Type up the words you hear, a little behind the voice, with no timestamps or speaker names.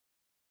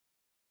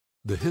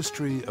The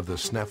history of the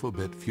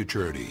Snaffle-bit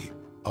Futurity,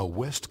 a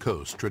West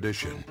Coast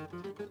tradition.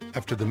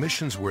 After the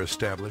missions were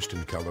established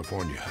in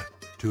California,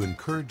 to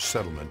encourage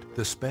settlement,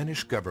 the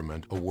Spanish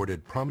government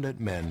awarded prominent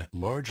men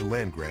large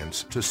land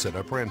grants to set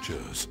up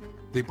ranchos.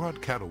 They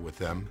brought cattle with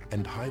them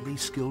and highly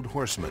skilled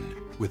horsemen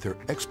with their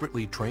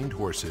expertly trained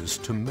horses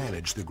to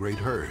manage the great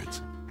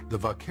herds. The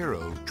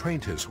Vaquero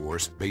trained his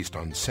horse based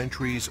on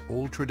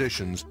centuries-old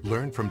traditions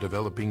learned from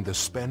developing the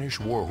Spanish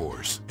war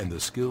horse and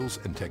the skills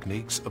and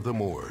techniques of the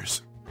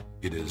Moors.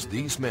 It is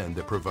these men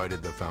that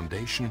provided the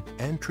foundation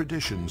and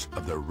traditions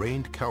of the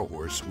reined cow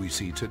horse we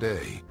see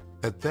today.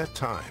 At that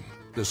time,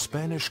 the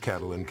Spanish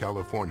cattle in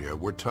California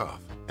were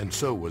tough, and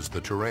so was the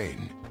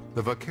terrain.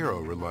 The Vaquero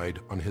relied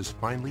on his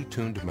finely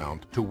tuned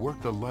mount to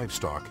work the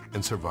livestock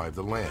and survive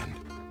the land.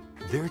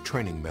 Their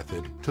training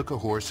method took a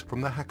horse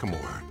from the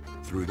hackamore,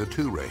 through the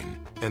two-rein,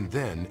 and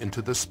then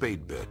into the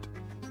spade bit.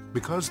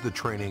 Because the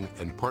training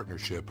and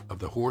partnership of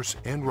the horse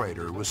and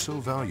rider was so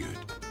valued,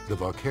 the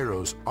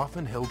Vaqueros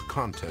often held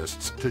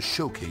contests to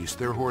showcase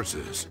their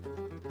horses.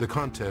 The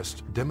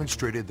contests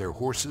demonstrated their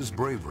horses'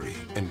 bravery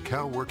and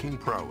cow-working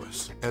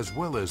prowess, as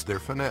well as their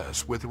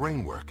finesse with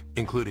rein work,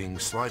 including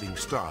sliding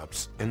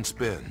stops and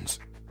spins.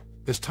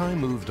 As time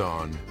moved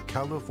on,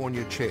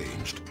 California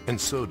changed,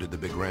 and so did the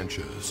big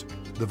ranchos.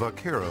 The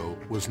Vaquero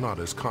was not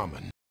as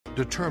common.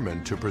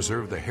 Determined to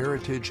preserve the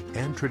heritage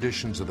and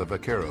traditions of the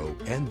Vaquero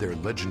and their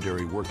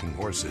legendary working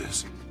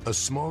horses, a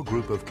small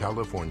group of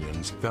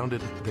Californians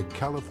founded the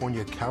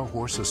California Cow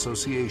Horse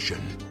Association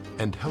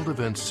and held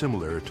events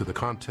similar to the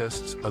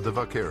contests of the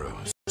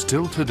Vaqueros.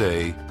 Still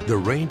today, the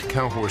reined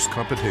cow horse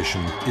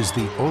competition is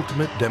the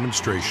ultimate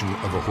demonstration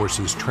of a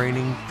horse's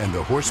training and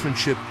the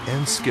horsemanship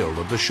and skill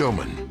of the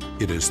showman.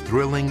 It is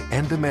thrilling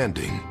and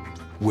demanding,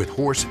 with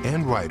horse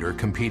and rider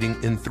competing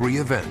in 3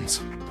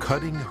 events: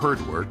 cutting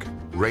herd work,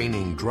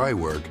 reining dry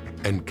work,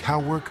 and cow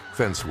work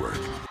fence work.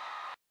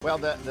 Well,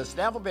 the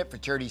Snaffle-bit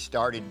Futurity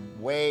started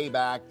way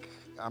back,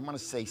 I'm gonna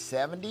say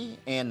 70,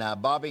 and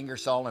Bob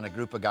Ingersoll and a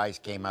group of guys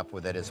came up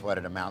with it, is what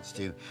it amounts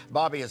to.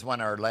 Bobby is one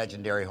of our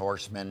legendary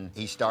horsemen.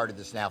 He started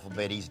the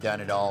Snaffle-bit, he's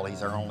done it all,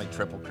 he's our only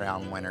Triple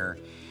Crown winner.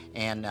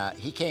 And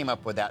he came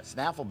up with that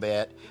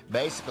Snaffle-bit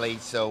basically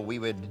so we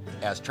would,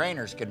 as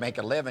trainers, could make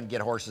a living,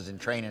 get horses in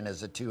training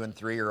as a 2- and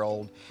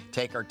 3-year-old,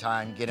 take our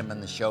time, get them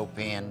in the show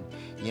pen,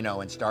 you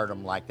know, and start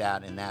them like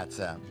that. And that's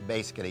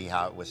basically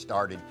how it was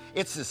started.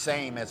 It's the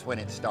same as when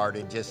it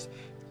started, just,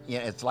 you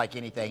know, it's like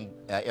anything,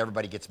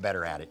 everybody gets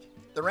better at it.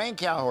 The reined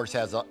cow horse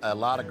has a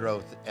lot of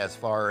growth as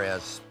far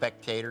as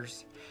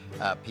spectators.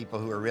 People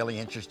who are really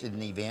interested in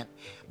the event,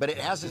 but it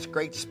has this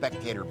great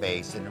spectator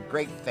base and a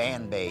great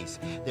fan base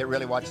that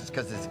really watches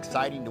because it's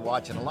exciting to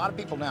watch. And a lot of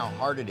people know how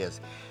hard it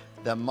is.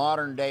 The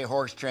modern day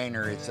horse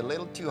trainer, it's a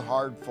little too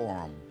hard for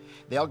them.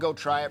 They'll go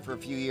try it for a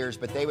few years,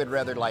 but they would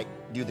rather like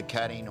do the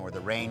cutting or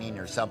the reining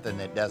or something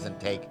that doesn't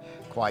take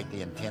quite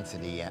the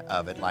intensity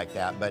of it like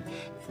that. But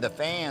the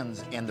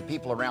fans and the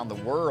people around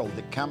the world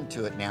that come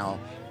to it now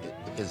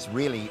is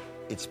really,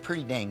 it's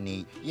pretty dang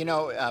neat. You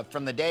know,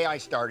 from the day I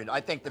started, I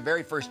think the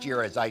very first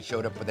year as I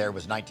showed up there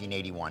was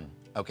 1981,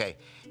 okay?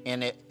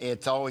 And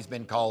it's always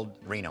been called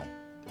Reno.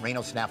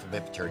 Reno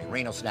Snaffle-bit Futurity,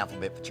 Reno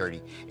Snaffle-bit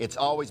Futurity. It's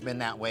always been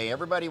that way.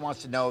 Everybody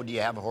wants to know, do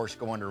you have a horse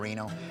going to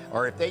Reno?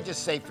 Or if they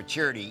just say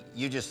Futurity,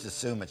 you just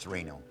assume it's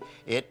Reno.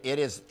 It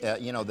is,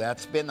 you know,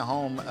 that's been the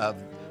home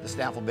of the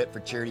Snaffle-bit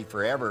Futurity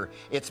forever.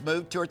 It's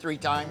moved 2 or 3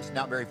 times,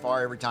 not very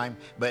far every time,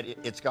 but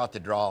it's got the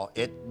draw.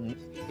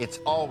 It's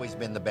always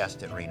been the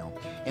best at Reno.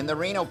 And the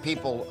Reno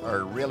people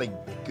are really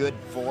good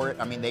for it.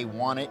 I mean, they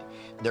want it.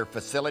 Their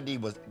facility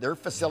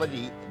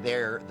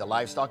there, the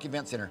Livestock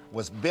Event Center,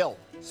 was built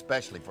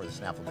especially for the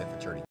Snaffle-bit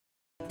Futurity.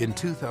 In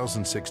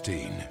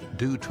 2016,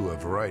 due to a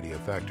variety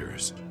of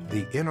factors,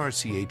 the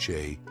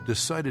NRCHA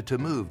decided to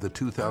move the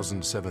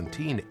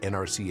 2017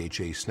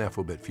 NRCHA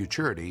Snaffle-bit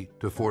Futurity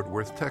to Fort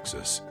Worth,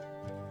 Texas.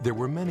 There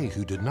were many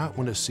who did not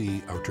want to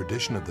see our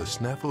tradition of the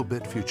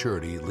Snaffle-bit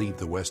Futurity leave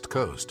the West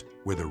Coast,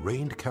 where the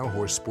reined cow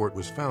horse sport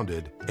was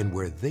founded and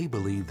where they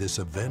believe this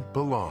event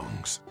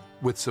belongs.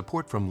 With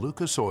support from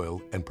Lucas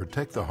Oil and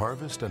Protect the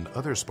Harvest and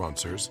other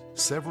sponsors,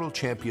 several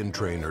champion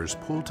trainers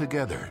pulled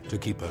together to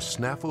keep a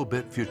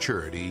Snaffle-bit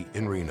Futurity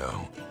in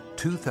Reno.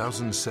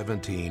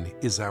 2017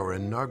 is our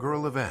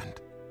inaugural event,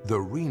 the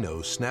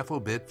Reno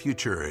Snaffle-bit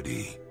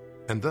Futurity.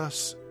 And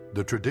thus,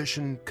 the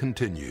tradition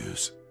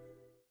continues.